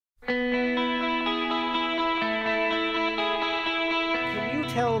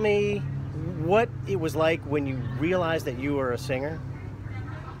tell me what it was like when you realized that you were a singer?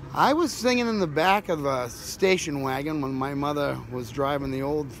 I was singing in the back of a station wagon when my mother was driving the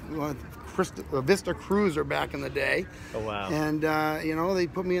old Vista Cruiser back in the day. Oh, wow. And, you know, they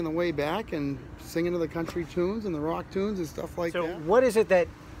put me in the way back and singing to the country tunes and the rock tunes and stuff like that. So what is it that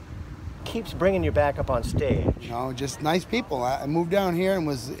keeps bringing you back up on stage? You know, just nice people. I moved down here and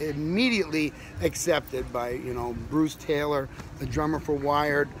was immediately accepted by, you know, Bruce Taylor, the drummer for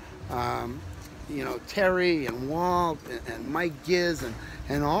Wired, you know, Terry and Walt and Mike Giz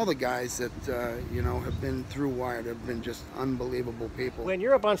and all the guys that, you know, have been through Wired have been just unbelievable people. When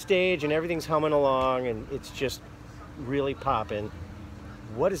you're up on stage and everything's humming along and it's just really popping,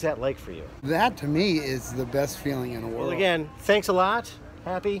 what is that like for you? That, to me, is the best feeling in the world. Well, again, thanks a lot.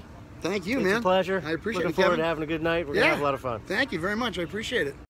 Happy. Thank you, It's man. a pleasure. I appreciate Looking it, forward Kevin. to having a good night. We're going to have a lot of fun. Thank you very much. I appreciate it.